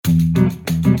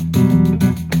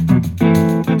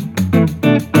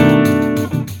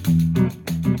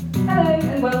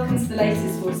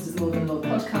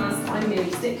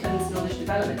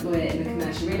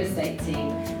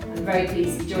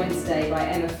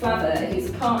Emma Flather, who's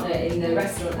a partner in the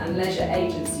restaurant and leisure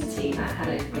agency team at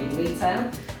Hanover Green Retail.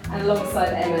 And alongside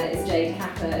Emma is Jade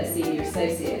Capper, a senior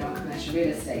associate in our commercial real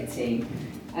estate team.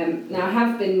 Now, I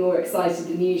have been more excited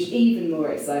than usual, even more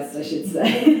excited, I should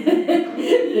say,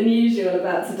 than usual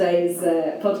about today's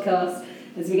podcast,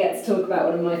 as we get to talk about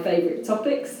one of my favourite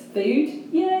topics, food.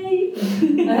 Yay!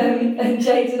 And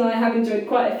Jade and I have enjoyed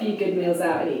quite a few good meals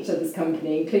out in each other's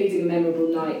company, including a memorable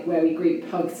night where we group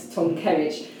hugged Tom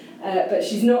Kerridge. But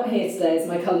she's not here today as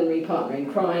my culinary partner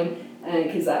in crime,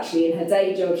 because actually in her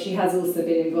day job she has also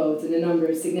been involved in a number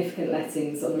of significant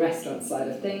lettings on the restaurant side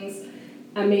of things.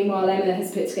 And meanwhile, Emma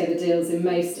has put together deals in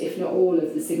most, if not all,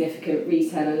 of the significant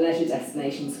retail and leisure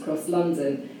destinations across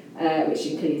London, which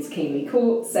includes Kingly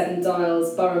Court, Seven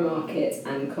Dials, Borough Market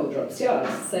and Coldrops Yard.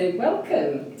 So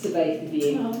welcome to both of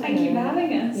you. Oh, thank you for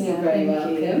having us. You're very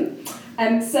welcome.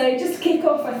 So just to kick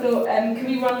off, I thought, can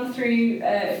we run through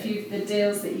a few of the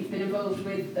deals that you've been involved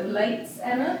with of late,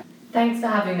 Emma? Thanks for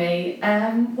having me.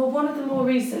 Well, one of the more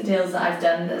recent deals that I've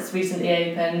done that's recently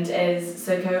opened is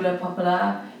Socola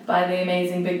Popular by the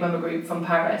amazing Big Mama Group from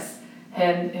Paris,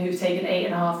 who've taken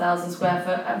 8,500 square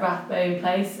foot at Rathbone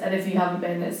Place, and if you haven't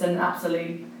been, it's an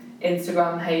absolute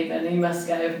Instagram haven, you must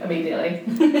go immediately.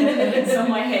 It's on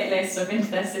my hit list. I've been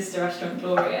to their sister restaurant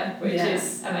Gloria, which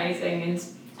is amazing, and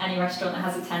any restaurant that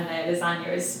has a 10-layer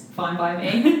lasagna is fine by me.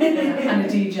 And a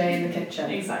DJ in the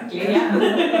kitchen. Exactly, yeah.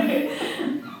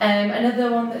 Another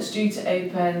one that's due to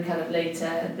open kind of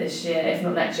later this year, if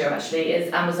not next year actually,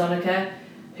 is Amazonica,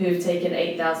 who've taken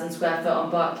 8,000 square foot on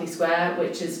Berkeley Square,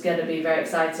 which is going to be very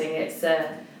exciting. It's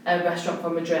a restaurant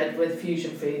from Madrid with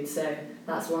fusion food, so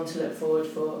that's one to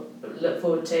look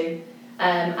forward to.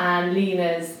 And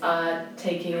Lena's are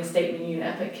taking a statement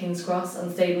unit up at King's Cross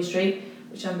on Stable Street,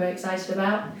 which I'm very excited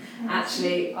about.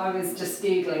 Actually, I was just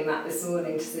Googling that this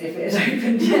morning to see if it had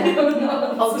opened yet or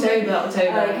not. October.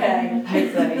 Okay.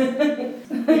 Hopefully.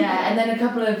 Yeah, and then a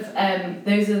couple of,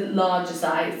 those are larger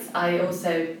sites. I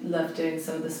also love doing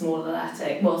some of the smaller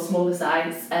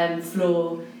sites.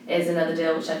 Floor is another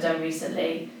deal which I've done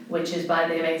recently, which is by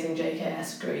the amazing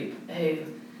JKS Group, who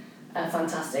are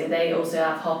fantastic. They also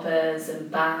have Hoppers and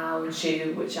Bow and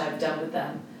Shoe, which I've done with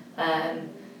them.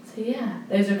 So yeah,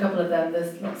 those are a couple of them.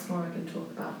 There's lots more I can talk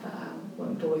about, but I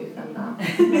won't bore you with them now.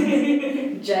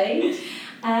 Jade?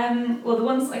 Well, the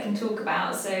ones I can talk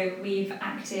about, so we've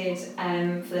acted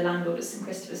for the landlord at St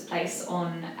Christopher's Place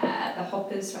on the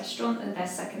Hoppers restaurant at their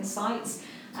second site,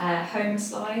 Home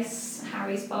Slice,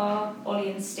 Harry's Bar,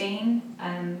 Ollie and Steen.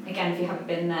 Again, if you haven't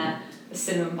been there, the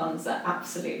cinnamon buns are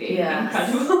absolutely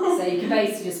incredible. So you can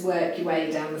basically just work your way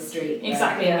down the street.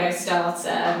 Exactly, go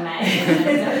starter, main, and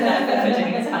then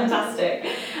pudding is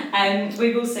fantastic.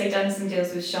 We've also done some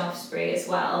deals with Shaftesbury as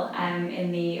well,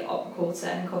 in the Opera Quarter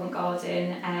and Covent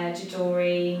Garden,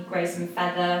 Jadori, Grace and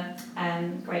Feather,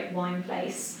 great wine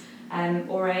place.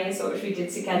 Aure's, which we did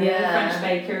together, the French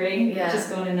bakery, which has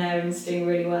gone in there and is doing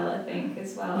really well, I think,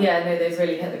 as well. Yeah, no, they've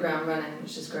really hit the ground running,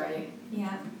 which is great.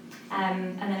 Yeah.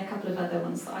 And then a couple of other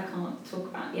ones that I can't talk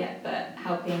about yet, but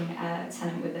helping a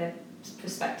tenant with a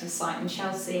prospective site in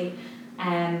Chelsea,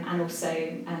 and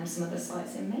also some other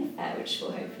sites in Mayfair, which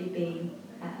will hopefully be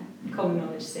common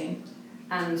knowledge soon.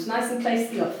 And nice and close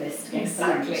to the office.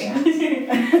 Exactly.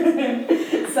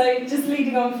 So just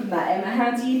leading on from that, Emma,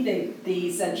 how do you think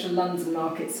the central London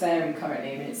market's faring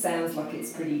currently? I mean, it sounds like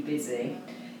it's pretty busy.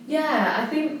 Yeah, I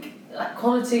think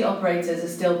quality operators are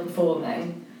still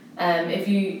performing.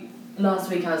 Last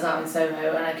week I was out in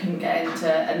Soho and I couldn't get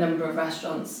into a number of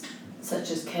restaurants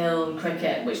such as Kill and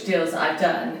Cricket, which deals that I've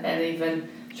done, and even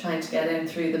trying to get in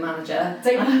through the manager.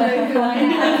 Don't you know who I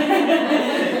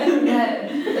am?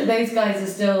 Yeah, those guys are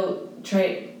still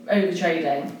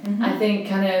over-trading. Mm-hmm. I think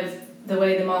kind of the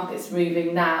way the market's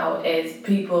moving now is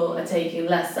people are taking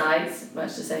less sites,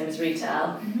 much the same as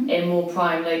retail, in more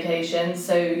prime locations.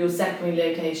 So your secondary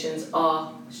locations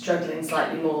are struggling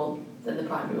slightly more than the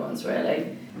primary ones,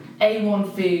 really.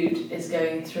 A1 Food is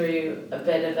going through a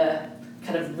bit of a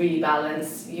kind of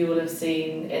rebalance. You will have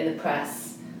seen in the press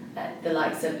the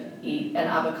likes of Eat and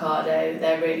Avocado,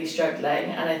 they're really struggling,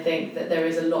 and I think that there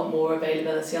is a lot more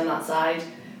availability on that side,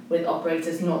 with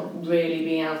operators not really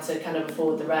being able to kind of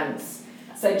afford the rents.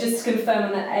 So just to confirm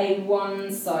on the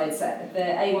A1 side, so the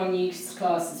A1 use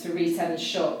class is for retail and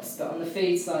shops, but on the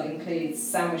food side includes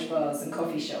sandwich bars and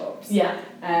coffee shops. Yeah.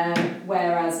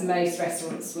 Whereas most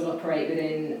restaurants will operate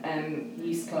within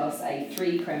use class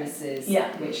A3 premises,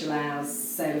 which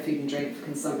allows solar food and drink for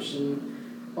consumption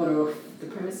on or off the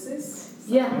premises.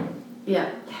 Yeah. Yeah.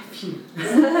 Phew.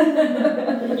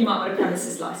 You might want a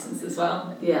premises licence as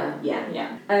well. Yeah.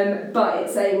 Yeah. But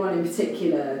it's A1 in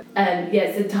particular.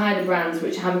 Yeah, so Tyler brands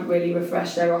which haven't really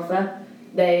refreshed their offer,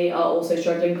 they are also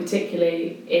struggling,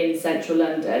 particularly in central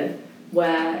London,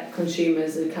 where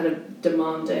consumers are kind of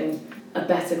demanding a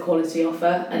better quality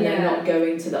offer and they're not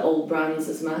going to the old brands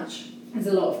as much. There's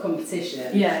a lot of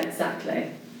competition. Yeah,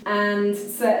 exactly. And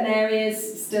certain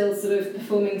areas still sort of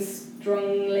performing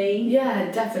strongly.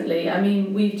 Yeah, definitely. I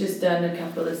mean, we've just done a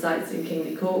couple of sites in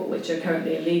Kingly Court which are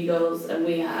currently illegals, and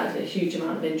we had a huge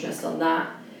amount of interest on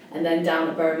that. And then down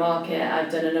at Borough Market, I've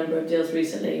done a number of deals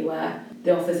recently where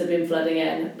the offers have been flooding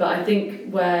in. But I think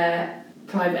where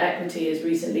private equity has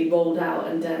recently rolled out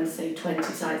and done, say, 20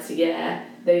 sites a year,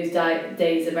 those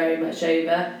days are very much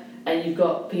over. And you've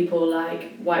got people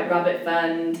like White Rabbit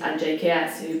Fund and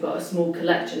JKS who've got a small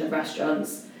collection of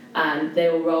restaurants, and they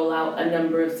will roll out a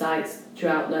number of sites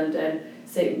throughout London,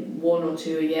 say 1 or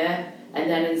 2 a year,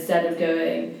 and then instead of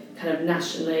going kind of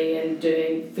nationally and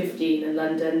doing 15 in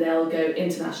London, they'll go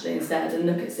internationally instead and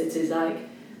look at cities like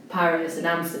Paris and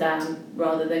Amsterdam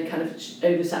rather than kind of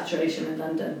oversaturation in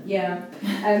London. Yeah.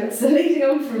 So leading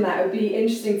on from that, it would be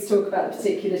interesting to talk about the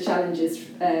particular challenges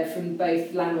from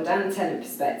both landlord and tenant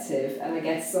perspective, and I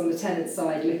guess on the tenant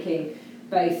side looking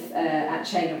both at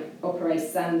chain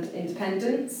operators and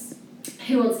independents.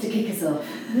 Who wants to kick us off?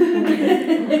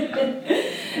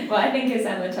 Well, I think as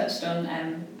Emma touched on,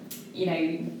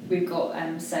 we've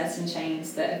got certain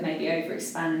chains that have maybe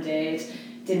overexpanded,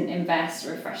 didn't invest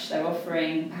or refresh their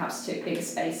offering, perhaps took bigger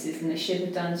spaces than they should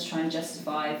have done to try and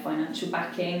justify financial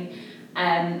backing.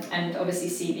 And obviously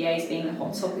CVAs being the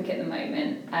hot topic at the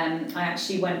moment. I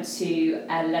actually went to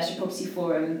a Leisure Property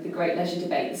Forum, the Great Leisure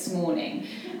Debate this morning,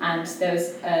 and there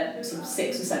was sort of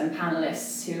 6 or 7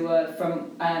 panellists who were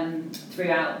from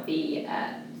throughout the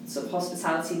sort of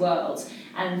hospitality world,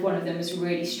 and one of them was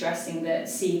really stressing that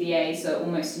CVAs are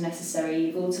almost a necessary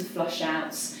evil to flush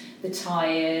out the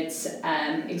tired,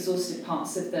 exhausted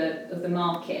parts of the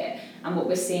market, and what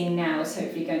we're seeing now is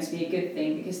hopefully going to be a good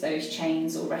thing, because those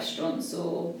chains or restaurants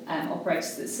or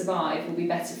operators that survive will be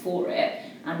better for it,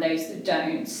 and those that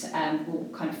don't will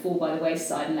kind of fall by the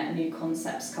wayside and let new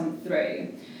concepts come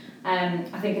through.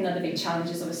 I think another big challenge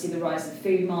is obviously the rise of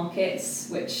food markets,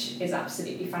 which is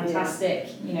absolutely fantastic.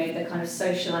 Yeah. The kind of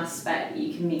social aspect that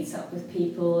you can meet up with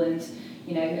people, and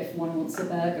if one wants a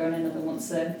burger and another wants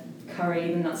a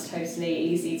curry, then that's totally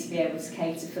easy to be able to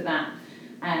cater for that,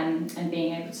 and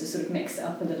being able to sort of mix it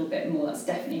up a little bit more. That's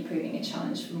definitely proving a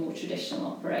challenge for more traditional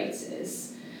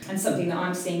operators. And something that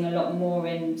I'm seeing a lot more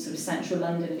in sort of central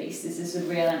London leases is a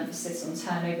real emphasis on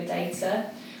turnover data.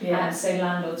 Yeah. So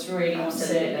landlords really want to,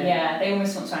 they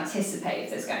almost want to anticipate if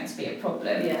there's going to be a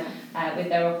problem with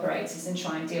their operators and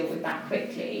try and deal with that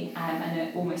quickly, and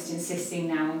are almost insisting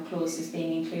now on clauses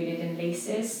being included in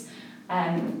leases.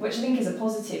 Which I think is a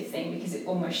positive thing, because it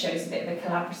almost shows a bit of a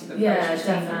collaborative approach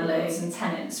between landlords and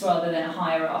tenants rather than a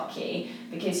hierarchy,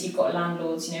 because you've got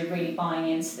landlords really buying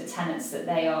into the tenants that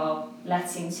they are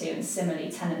letting to, and similarly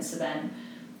tenants are then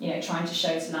trying to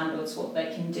show to landlords what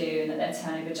they can do and that their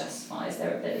turnover justifies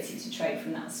their ability to trade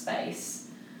from that space.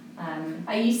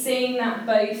 Are you seeing that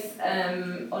both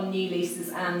on new leases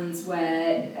and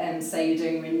where, say, you're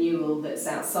doing renewal that's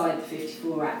outside the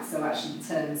 54 Act, so actually the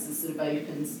terms are sort of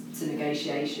open to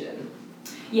negotiation?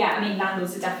 Yeah, I mean,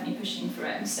 landlords are definitely pushing for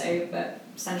it. So, but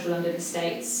Central London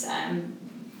estates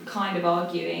kind of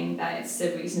arguing that it's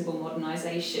a reasonable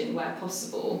modernisation where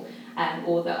possible,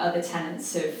 or that other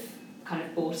tenants have kind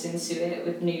of bought into it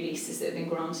with new leases that have been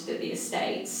granted at the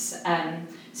estates.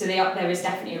 So there is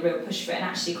definitely a real push for it, and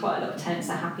actually quite a lot of tenants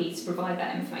are happy to provide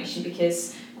that information,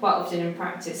 because quite often in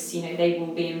practice, they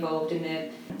will be involved in the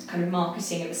kind of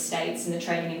marketing of estates, and the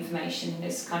trading information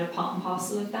is kind of part and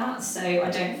parcel of that. So I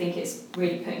don't think it's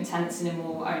really putting tenants in a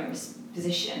more onerous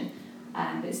position,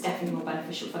 but it's definitely more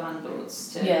beneficial for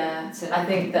landlords to... I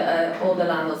think that all the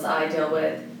landlords that I deal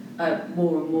with are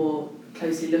more and more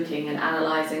closely looking and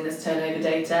analysing this turnover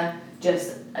data,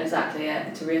 just exactly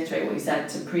to reiterate what you said,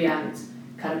 to preempt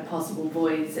kind of possible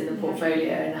voids in the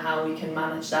portfolio and how we can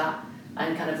manage that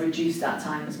and kind of reduce that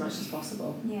time as much as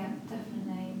possible. Yeah,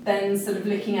 definitely. Then sort of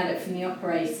looking at it from the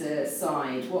operator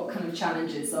side, what kind of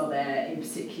challenges are there in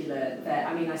particular there?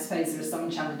 I mean, I suppose there are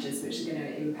some challenges which are going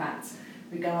to impact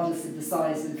regardless of the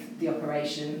size of the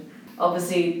operation.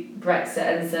 Obviously,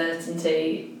 Brexit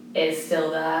uncertainty is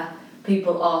still there.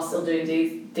 People are still doing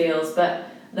these deals, but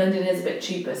London is a bit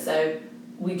cheaper, so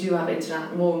we do have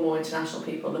more and more international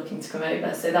people looking to come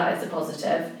over, so that is a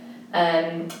positive.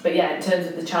 But yeah, in terms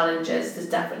of the challenges, there's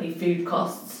definitely food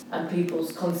costs and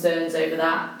people's concerns over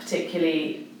that,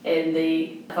 particularly in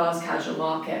the fast casual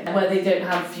market, where they don't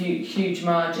have huge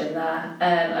margin there,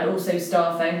 and also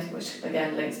staffing, which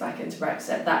again links back into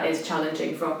Brexit. That is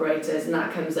challenging for operators, and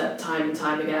that comes up time and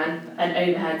time again. And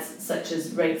overheads such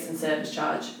as rates and service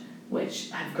charge,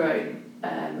 which have grown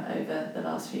over the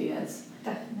last few years.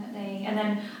 Definitely. And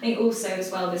then I think also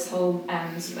as well this whole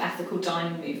sort of ethical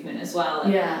dining movement as well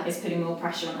is putting more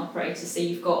pressure on operators. So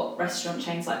you've got restaurant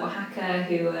chains like Oaxaca,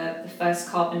 who are the first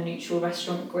carbon neutral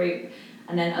restaurant group,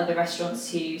 and then other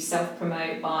restaurants who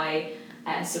self-promote by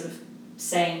sort of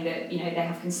saying that, you know, they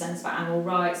have concerns about animal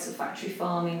rights or factory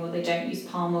farming, or they don't use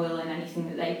palm oil in anything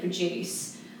that they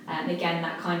produce. And again,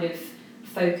 that kind of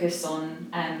focus on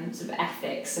sort of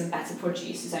ethics and better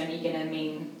produce is only going to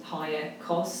mean higher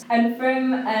costs. And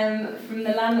from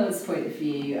the landlord's point of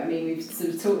view, I mean, we've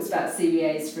sort of talked about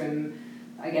CVAs from,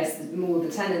 I guess, more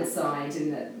the tenant side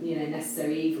and that, you know,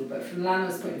 necessary evil, but from the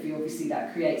landlord's point of view, obviously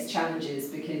that creates challenges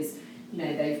because, you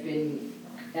know, they've been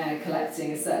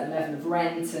collecting a certain level of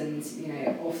rent, and, you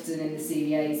know, often in the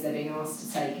CVAs they're being asked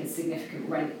to take a significant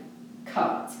rent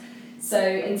cut. So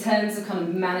in terms of kind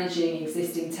of managing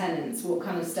existing tenants, what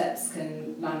kind of steps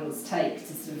can landlords take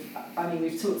to sort of, I mean,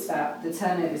 we've talked about the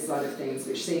turnover side of things,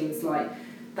 which seems like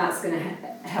that's going to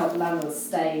help landlords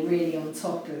stay really on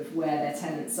top of where their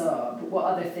tenants are, but what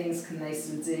other things can they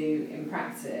sort of do in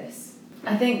practice?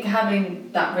 I think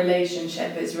having that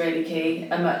relationship is really key,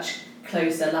 a much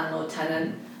closer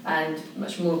landlord-tenant and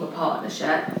much more of a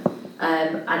partnership,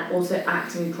 and also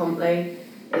acting promptly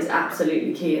is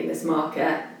absolutely key in this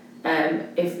market.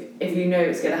 If you know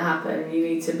it's going to happen, you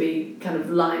need to be kind of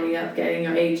lining up, getting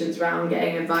your agents round,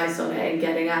 getting advice on it, and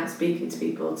getting out speaking to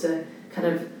people to kind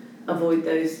of avoid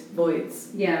those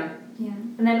voids. Yeah.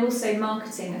 And then also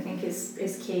marketing, I think,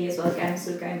 is key as well. Again,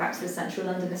 sort of going back to the central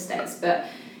London estates, but,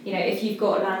 you know, if you've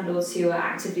got landlords who are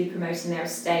actively promoting their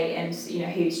estate and, you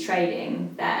know, who's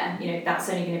trading there, you know, that's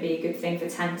only going to be a good thing for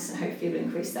tenants and hopefully will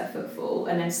increase their footfall.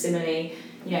 And then similarly,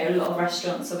 you know, a lot of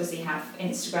restaurants obviously have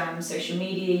Instagram, social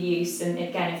media use, and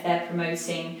again, if they're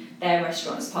promoting their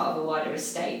restaurant as part of a wider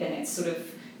estate, then it's sort of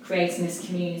creating this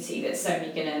community that's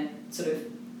only going to sort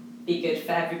of be good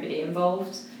for everybody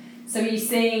involved. So are you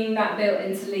seeing that built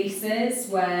into leases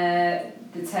where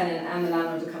the tenant and the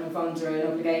landlord are kind of under an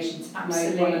obligation to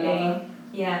promote one another?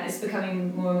 Yeah, it's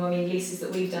becoming more and more. I mean, leases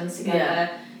that we've done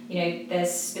together, you know, there's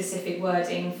specific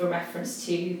wording for reference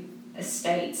to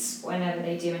estates whenever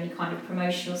they do any kind of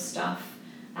promotional stuff,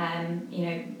 you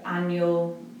know,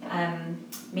 annual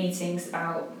meetings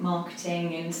about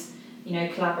marketing and, you know,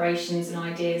 collaborations and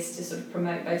ideas to sort of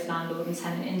promote both landlord and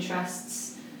tenant interests.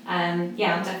 I'm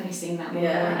definitely seeing that more.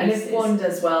 Yeah, and if one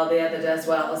does well, the other does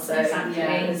well, so exactly.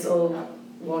 It's all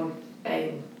one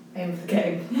aim for the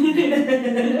game.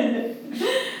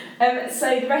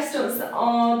 So the restaurants that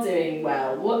are doing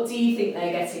well, what do you think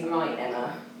they're getting right,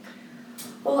 Emma?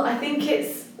 Well, I think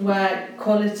it's where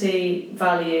quality,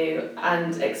 value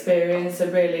and experience are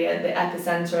really at the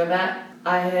epicentre of it.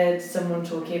 I heard someone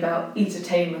talking about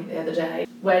entertainment the other day,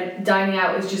 where dining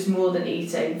out is just more than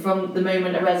eating. From the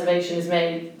moment a reservation is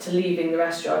made to leaving the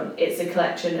restaurant, it's a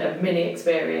collection of mini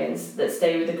experience that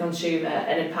stay with the consumer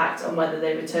and impact on whether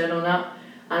they return or not.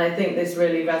 And I think this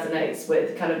really resonates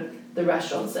with kind of the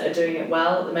restaurants that are doing it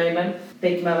well at the moment.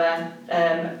 Big Mother,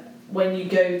 when you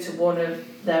go to one of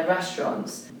their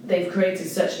restaurants, they've created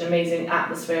such an amazing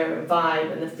atmosphere and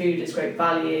vibe, and the food is great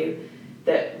value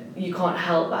that you can't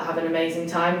help but have an amazing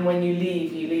time. And when you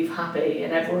leave happy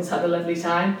and everyone's had a lovely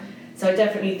time. So I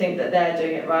definitely think that they're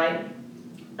doing it right.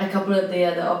 A couple of the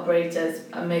other operators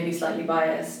are maybe slightly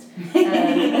biased.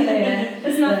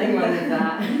 There's nothing wrong with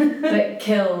that. But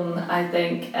Kiln, I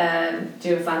think,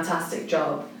 do a fantastic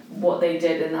job. What they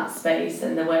did in that space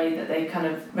and the way that they kind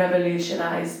of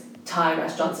revolutionised Thai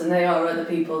restaurants, and there are other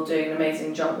people doing an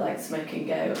amazing job like Smoking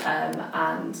Go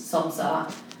and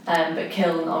Somsar. But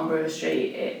Kiln on Brewer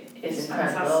Street, it is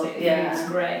incredible. Fantastic. Yeah, It's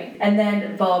great. And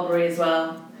then Barbary as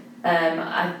well.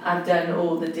 I've done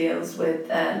all the deals with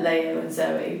Leo and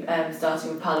Zoe,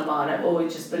 starting with Palomar, and I've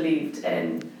always just believed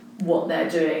in what they're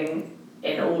doing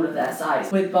in all of their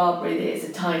sites. With Barbary, it's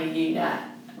a tiny unit,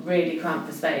 really cramped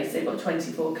for space. They've got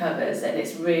 24 covers, and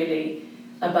it's really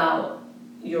about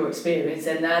your experience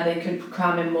in there. They could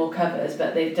cram in more covers,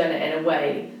 but they've done it in a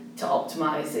way to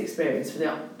optimise the experience for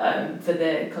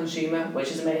the consumer,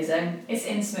 which is amazing. It's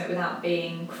intimate without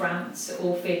being cramped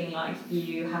or feeling like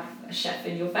you have a chef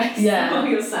in your face Yeah. while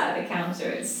you're sat at the counter.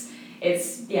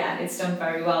 It's done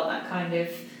very well, that kind of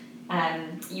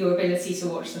your ability to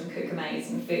watch them cook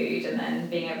amazing food and then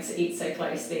being able to eat so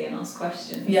closely and ask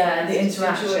questions. Yeah, the just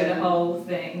interaction. enjoy the whole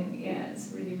thing. Yeah,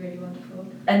 it's really, really wonderful.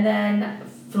 And then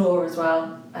floor as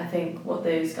well. I think what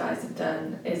those guys have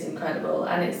done is incredible,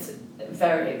 and it's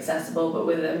very accessible, but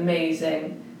with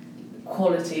amazing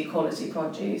quality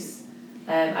produce.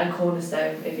 And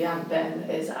Cornerstone, if you haven't been,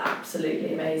 is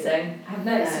absolutely amazing. I have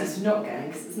no excuse for not going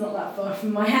because it's not that far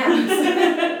from my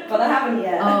house, but I haven't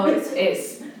yet. Oh,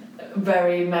 it's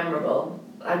very memorable.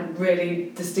 I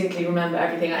really distinctly remember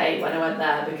everything I ate when I went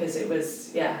there because it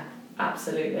was,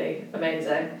 absolutely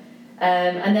amazing.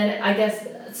 And then I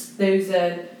guess those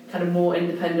are kind of more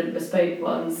independent, bespoke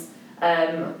ones.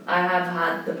 I have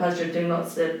had the pleasure of doing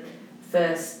lots of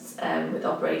firsts with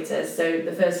operators. So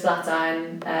the first flat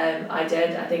iron I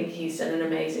did, I think he's done an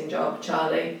amazing job,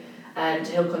 Charlie, and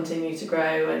he'll continue to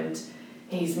grow, and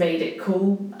he's made it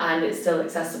cool and it's still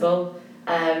accessible.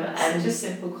 And such a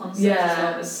simple concept as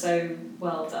well, was so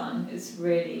well done. It's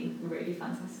really, really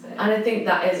fantastic. And I think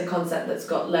that is a concept that's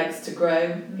got legs to grow.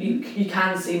 Mm-hmm. You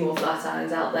can see more flat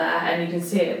irons out there, and you can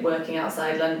see it working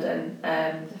outside London.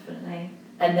 Definitely.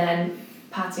 And then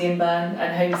Patty and Bun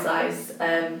and Home Size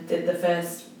did the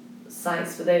first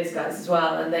sites for those guys as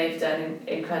well, and they've done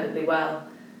incredibly well.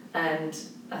 And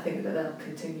I think that they'll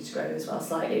continue to grow as well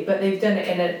slightly, but they've done it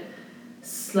in a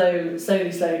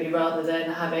slowly, rather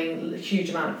than having a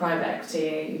huge amount of private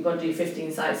equity. You've got to do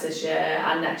 15 sites this year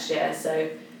and next year, so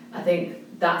I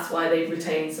think that's why they've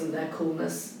retained some of their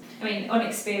coolness. I mean, on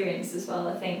experience as well,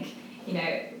 I think,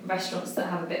 restaurants that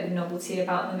have a bit of novelty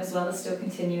about them as well are still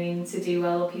continuing to do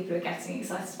well. People are getting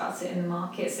excited about it in the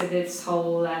market. So this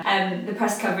whole the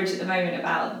press coverage at the moment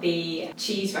about the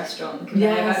cheese restaurant,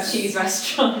 about cheese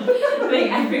restaurant. I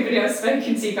think everybody I've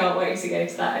spoken to can't wait to go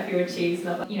to that if you're a cheese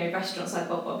lover. Restaurants like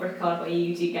Bob Ricard, where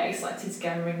you do get excited to go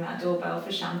and ring that doorbell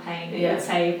for champagne at your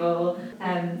table.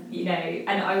 And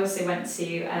I also went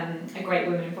to a Great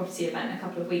Women in Property event a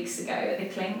couple of weeks ago at the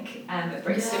Clink at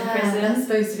Brixton Prison. That's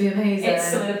supposed to be amazing. It's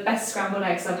some of the best scrambled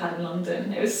eggs I've had in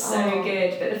London. It was so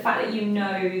good. But the fact that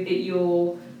that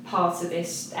you're part of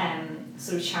this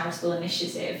sort of charitable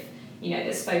initiative,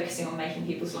 that's focusing on making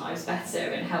people's lives better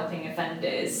and helping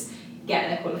offenders get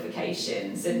their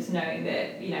qualifications, and knowing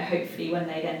that, hopefully when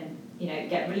they then,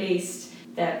 get released,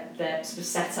 they're sort of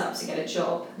set up to get a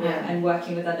job, and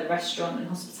working with other restaurant and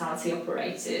hospitality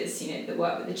operators, that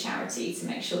work with the charity to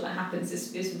make sure that happens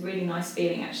is a really nice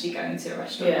feeling, actually going to a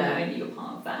restaurant and knowing that you're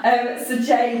part of that. So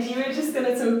Jade, you were just going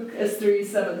to talk us through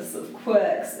some of the sort of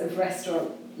quirks of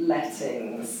restaurant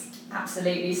lettings.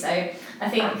 Absolutely. So I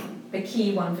think the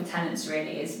key one for tenants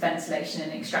really is ventilation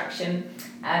and extraction.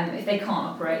 If they can't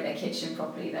operate their kitchen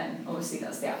properly, then obviously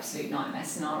that's the absolute nightmare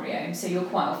scenario. So you'll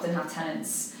quite often have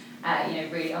tenants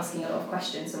really asking a lot of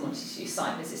questions and wanting to do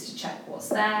site visits to check what's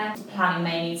there. Planning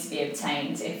may need to be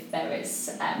obtained if there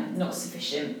is not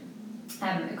sufficient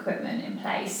equipment in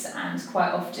place, and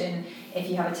quite often if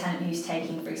you have a tenant who's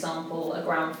taking, for example, a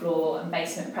ground floor and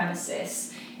basement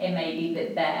premises, it may be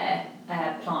that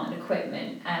their plant and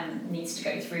equipment needs to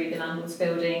go through the landlord's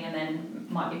building and then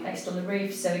might be placed on the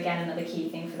roof. So again, another key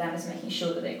thing for them is making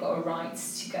sure that they've got a right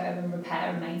to go and repair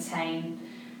and maintain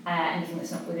anything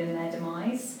that's not within their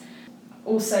demise.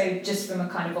 Also, just from a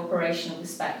kind of operational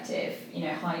perspective,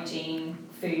 hygiene,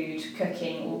 food,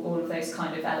 cooking, all of those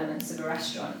kind of elements of a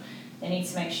restaurant, they need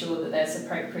to make sure that there's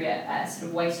appropriate sort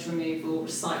of waste removal,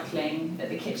 recycling, that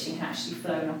the kitchen can actually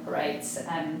flow and operate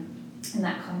in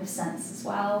that kind of sense as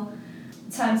well.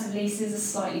 Terms of leases are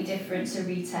slightly different to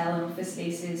retail and office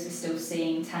leases. We're still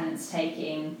seeing tenants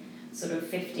taking sort of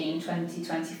 15, 20,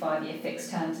 25-year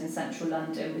fixed terms in central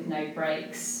London with no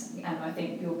breaks. And I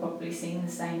think you're probably seeing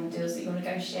the same with deals that you're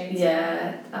negotiating.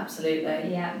 Yeah,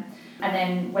 absolutely. Yeah. And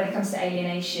then when it comes to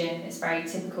alienation, it's very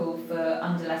typical for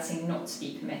underletting not to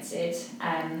be permitted,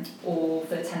 or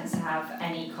for the tenants to have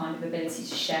any kind of ability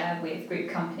to share with group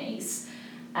companies.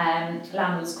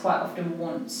 Landlords quite often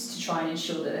want to try and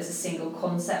ensure that there's a single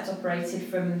concept operated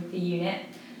from the unit.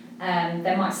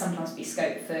 There might sometimes be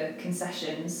scope for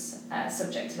concessions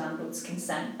subject to landlord's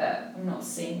consent, but I'm not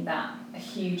seeing that a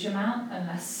huge amount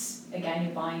unless, again,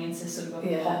 you're buying into sort of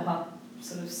a pop-up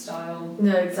sort of style.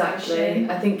 No, exactly.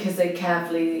 I think because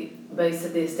most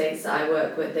of the estates that I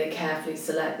work with, they carefully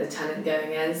select the tenant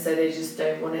going in, so they just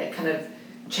don't want it kind of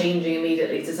changing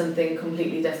immediately to something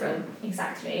completely different.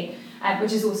 Exactly.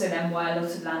 Which is also then why a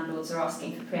lot of landlords are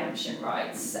asking for preemption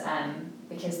rights,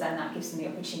 because then that gives them the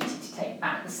opportunity to take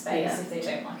back the space if they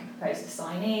don't like a proposed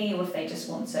assignee, or if they just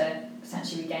want to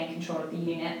potentially regain control of the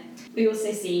unit. We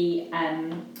also see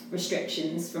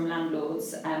restrictions from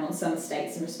landlords on some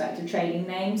estates in respect of trading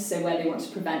names, so where they want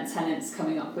to prevent tenants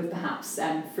coming up with perhaps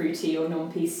fruity or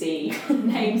non-PC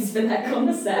names for their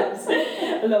concepts.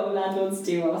 A lot of landlords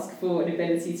do ask for an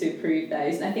ability to approve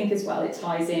those, and I think as well it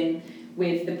ties in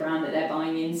with the brand that they're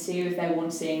buying into. If they're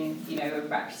wanting, a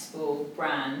reputable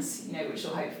brand, which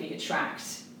will hopefully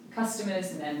attract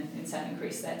customers and then in turn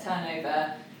increase their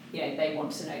turnover, they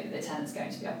want to know that the tenant's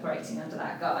going to be operating under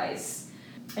that guise.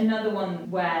 Another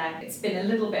one where it's been a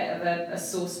little bit of a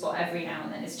sore spot every now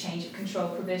and then is change of control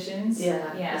provisions.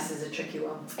 Yeah, this is a tricky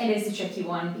one. It is a tricky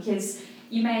one because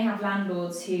you may have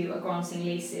landlords who are granting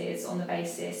leases on the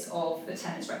basis of the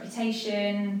tenant's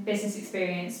reputation, business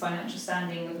experience, financial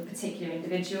standing of a particular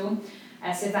individual.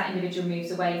 So if that individual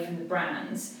moves away from the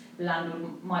brand, the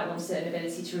landlord might want an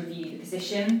ability to review the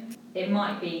position. It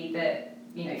might be that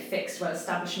fixed,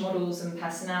 well-established models and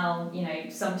personnel,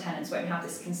 some tenants won't have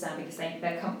this concern because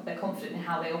they're confident in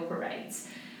how they operate.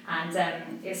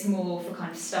 And it's more for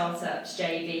kind of startups,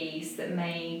 JVs that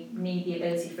may need the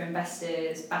ability for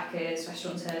investors, backers,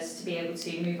 restaurateurs to be able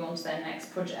to move on to their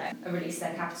next project, release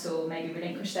their capital, maybe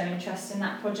relinquish their interest in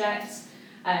that project.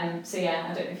 I don't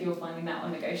know if you're finding that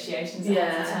on negotiations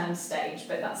at the term stage,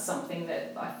 but that's something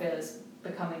that I feel is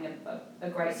becoming a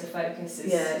greater focus.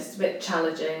 It's a bit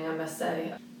challenging, I must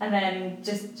say. And then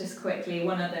just quickly,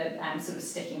 one other sort of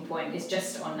sticking point is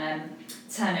just on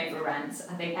turnover rent.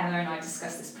 I think Emma and I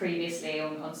discussed this previously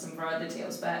on some of our other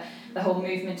deals, but the whole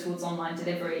movement towards online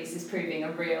deliveries is proving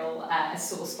a real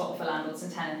sore spot for landlords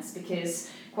and tenants,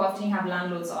 because quite often you have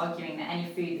landlords arguing that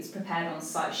any food that's prepared on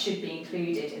site should be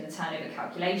included in the turnover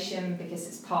calculation because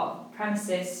it's part of the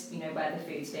premises, where the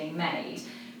food's being made.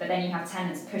 But then you have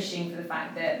tenants pushing for the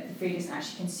fact that the food isn't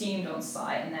actually consumed on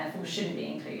site and therefore shouldn't be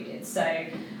included. So I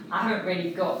haven't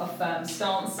really got a firm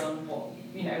stance on what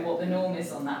the norm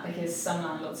is on that, because some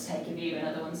landlords take a view and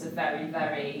other ones are very,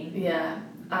 very... Yeah,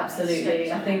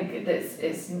 absolutely. I think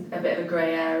it's a bit of a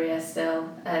grey area still,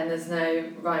 and there's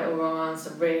no right or wrong answer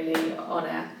really on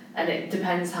it. And it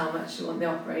depends how much you want the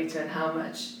operator and how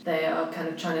much they are kind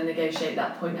of trying to negotiate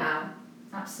that point out.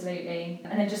 Absolutely.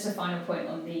 And then just a final point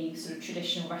on the sort of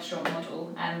traditional restaurant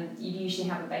model, you'd usually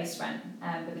have a base rent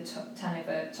with a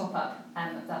turnover top-up,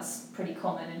 and that's pretty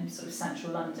common in sort of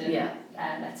central London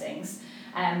lettings.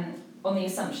 On the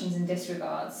assumptions and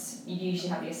disregards, you'd usually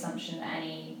have the assumption that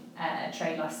any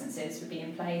trade licences would be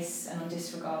in place, and on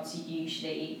disregards you'd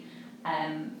usually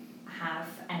have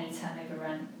any turnover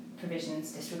rent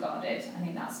provisions disregarded. I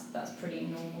think that's pretty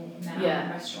normal now in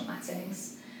restaurant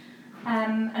lettings.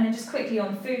 And then just quickly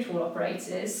on food hall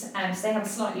operators, so they have a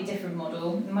slightly different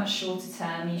model, much shorter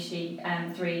term, usually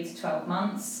 3 to 12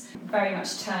 months, very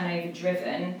much turnover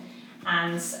driven,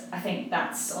 and I think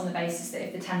that's on the basis that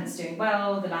if the tenant's doing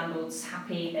well, the landlord's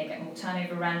happy, they get more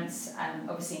turnover rents,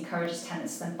 obviously encourages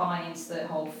tenants to then buy into the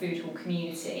whole food hall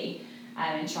community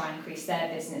and try and increase their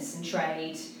business and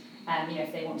trade,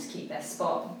 if they want to keep their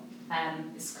spot.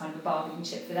 It's kind of a bargaining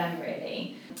chip for them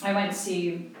really. I went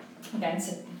to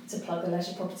plug the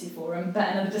Leisure Property Forum, but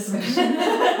another discussion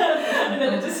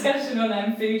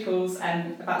on food halls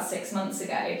about 6 months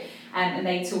ago, and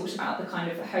they talked about the kind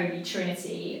of holy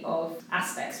trinity of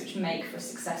aspects which make for a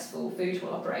successful food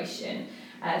hall operation.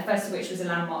 The first of which was a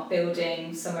landmark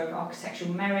building, somewhere of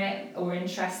architectural merit or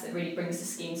interest that really brings the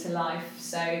scheme to life.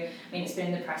 So, it's been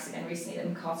in the press again recently that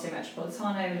Mercato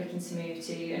Metropolitano are looking to move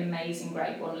to an amazing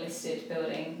Grade 1 listed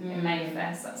building in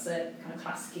Mayfair. So that's a kind of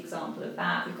classic example of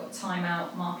that. We've got Time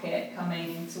Out Market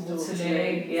coming to Waterloo.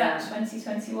 Is that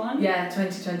 2021? Yeah,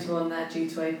 2021 they're due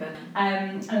to open.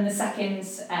 And then the second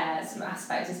sort of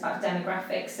aspect is about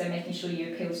demographics, so making sure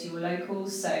you appeal to your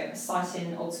locals. So a site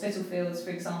in Old Spitalfields, for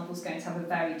example, is going to have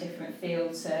a very different feel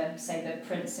to, say, the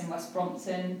Prince in West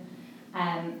Brompton.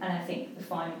 And I think the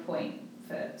final point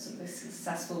for sort of a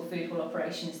successful food hall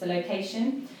operation is the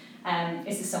location.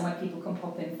 Is this somewhere people can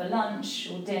pop in for lunch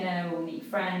or dinner or meet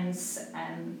friends?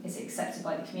 Is it accepted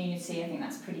by the community? I think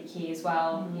that's pretty key as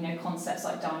well. Concepts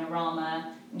like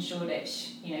Dinorama in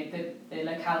Shoreditch, the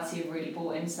locality have really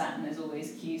bought into that, and there's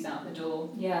always queues out the door.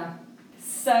 Yeah.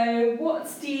 So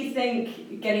what do you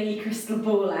think, getting your crystal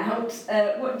ball out,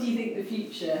 what do you think the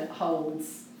future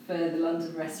holds for the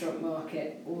London restaurant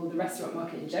market, or the restaurant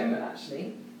market in general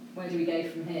actually? Where do we go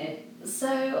from here?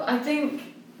 So I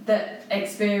think that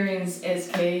experience is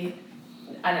key,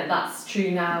 and that's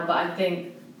true now, but I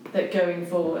think that going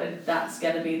forward that's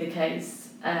going to be the case.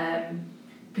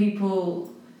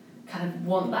 People kind of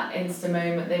want that instant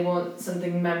moment, they want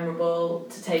something memorable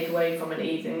to take away from an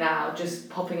evening now. Just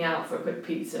popping out for a quick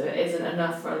pizza isn't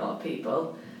enough for a lot of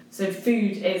people. So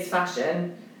food is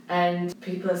fashion, and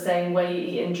people are saying where you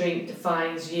eat and drink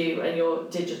defines you and your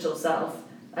digital self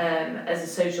as a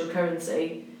social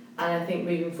currency. and I think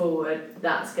moving forward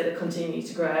that's going to continue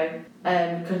to grow.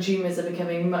 Consumers are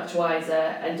becoming much wiser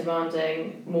and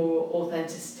demanding more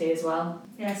authenticity as well.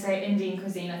 Yeah, so Indian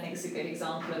cuisine I think is a good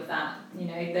example of that. You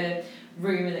know, the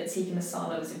rumour that tikka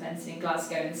masala was invented in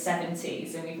Glasgow in the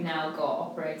 70s, and we've now got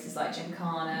operators like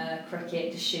Gymkhana,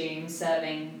 Cricket, Dishoom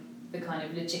serving the kind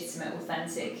of legitimate,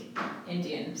 authentic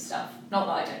Indian stuff. Not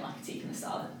that I don't like a tikka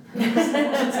masala, just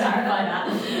to clarify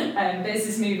that. But it's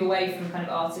this move away from kind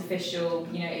of artificial,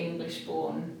 you know,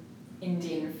 English-born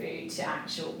Indian food to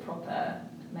actual proper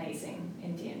amazing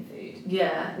Indian food.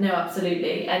 Yeah, no,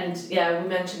 absolutely. And yeah, we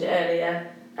mentioned it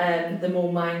earlier, the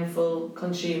more mindful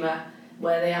consumer,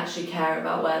 where they actually care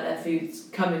about where their food's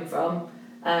coming from,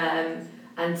 and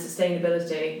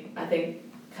sustainability. I think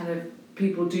kind of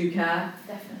people do care.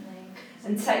 Definitely.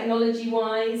 And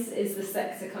technology-wise, is the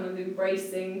sector kind of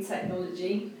embracing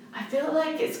technology? I feel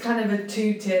like it's kind of a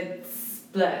two-tiered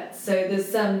split. So there's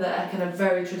some that are kind of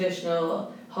very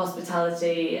traditional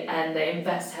hospitality and they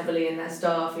invest heavily in their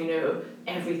staff, you know,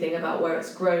 everything about where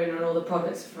it's grown and all the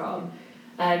products from.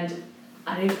 And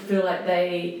I feel like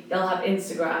they'll have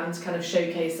Instagram to kind of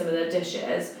showcase some of their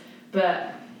dishes,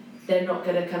 but they're not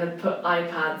going to kind of put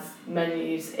iPads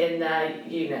menus in their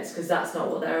units because that's not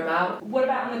what they're about. What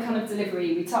about on the kind of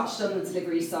delivery? We touched on the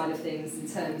delivery side of things in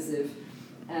terms of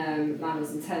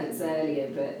landlords and tenants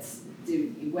earlier, but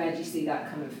where do you see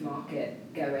that kind of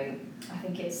market going? I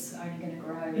think it's only going to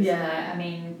grow, isn't it? I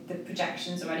mean, the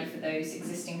projections already for those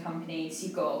existing companies.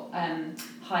 You've got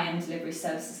high-end delivery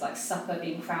services like Supper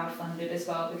being crowdfunded as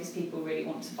well, because people really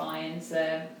want to buy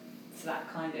into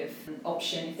that kind of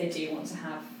option if they do want to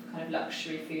have kind of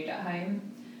luxury food at home.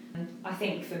 I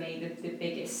think for me the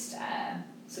biggest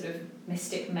sort of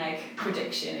Mystic Meg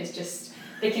prediction is just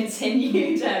the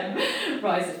continued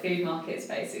rise of food markets,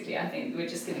 basically. I think we're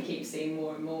just going to keep seeing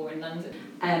more and more in London.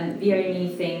 The only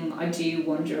thing I do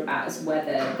wonder about is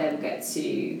whether they'll get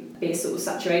to be a sort of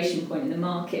saturation point in the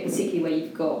market, particularly where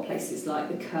you've got places like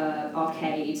the Curb,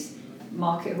 Arcade,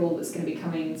 Market Hall that's going to be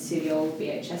coming to the old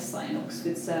BHS site in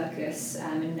Oxford Circus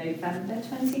in November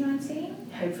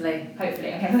 2019. Hopefully,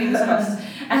 okay, fingers crossed.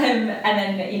 And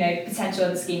then, you know, potential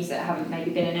other schemes that haven't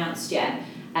maybe been announced yet.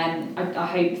 I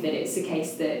hope that it's a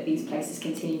case that these places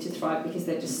continue to thrive because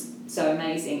they're just so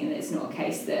amazing, and it's not a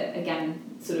case that,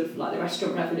 again, sort of like the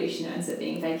restaurant revolution ends up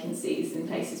being vacancies in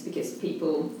places because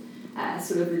people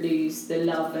sort of lose the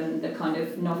love and the kind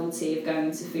of novelty of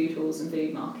going to food halls and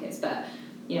food markets. But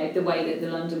you know, the way that the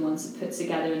London ones are put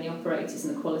together and the operators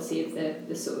and the quality of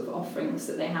the sort of offerings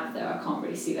that they have there, I can't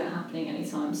really see that happening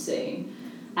anytime soon.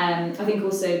 I think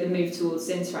also the move towards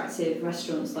interactive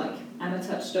restaurants, like Emma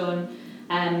touched on,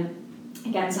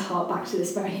 again, to hark back to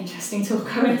this very interesting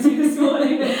talk I went to this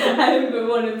morning, but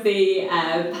one of the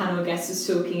panel guests was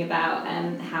talking about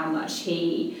how much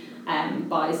he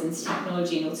buys into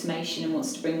technology and automation and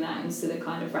wants to bring that into the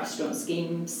kind of restaurant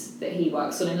schemes that he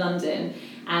works on in London,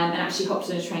 and actually hopped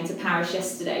on a train to Paris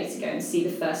yesterday to go and see the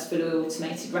first fully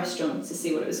automated restaurant to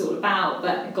see what it was all about,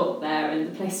 but I got there and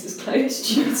the place was closed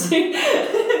due to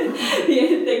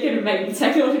they couldn't make the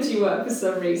technology work for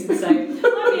some reason, so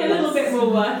might be a little bit more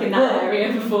work in that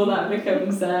area before that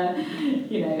becomes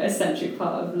a centric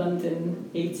part of London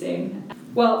eating.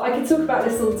 Well, I could talk about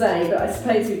this all day, but I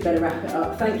suppose we'd better wrap it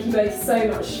up. Thank you both so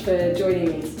much for joining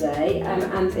me today.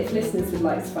 And if listeners would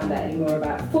like to find out any more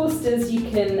about Forsters, you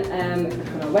can look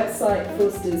on our website,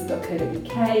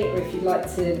 forsters.co.uk, or if you'd like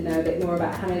to know a bit more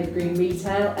about Hanover Green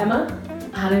Retail, Emma?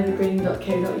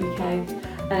 hanovergreen.co.uk.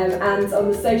 And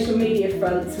on the social media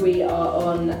front, we are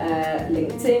on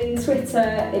LinkedIn,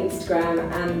 Twitter, Instagram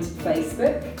and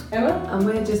Facebook. Emma? And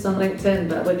we're just on LinkedIn,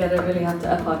 but we're going to really have to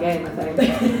up our game, I think.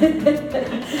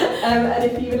 And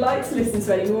if you would like to listen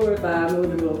to any more of our More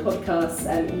Than Raw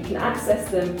podcasts, you can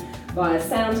access them via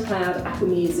SoundCloud, Apple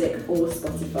Music or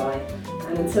Spotify.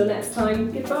 And until next time,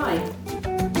 goodbye.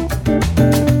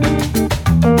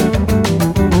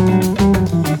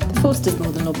 Forsters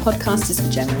More Than Law podcast is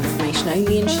for general information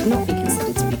only and should not be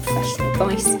considered to be professional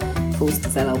advice.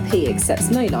 Forsters LLP accepts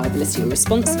no liability or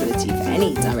responsibility for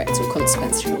any direct or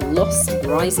consequential loss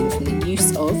arising from the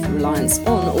use of, reliance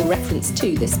on or reference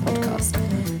to this podcast.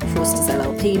 Forsters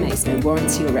LLP makes no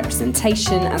warranty or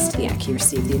representation as to the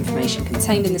accuracy of the information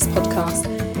contained in this podcast.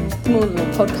 The More Than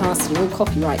Law podcast and all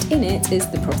copyright in it is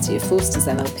the property of Forsters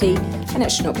LLP, and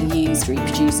it should not be used,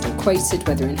 reproduced or quoted,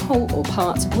 whether in whole or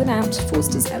part, without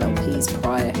Forsters LLP's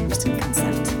prior written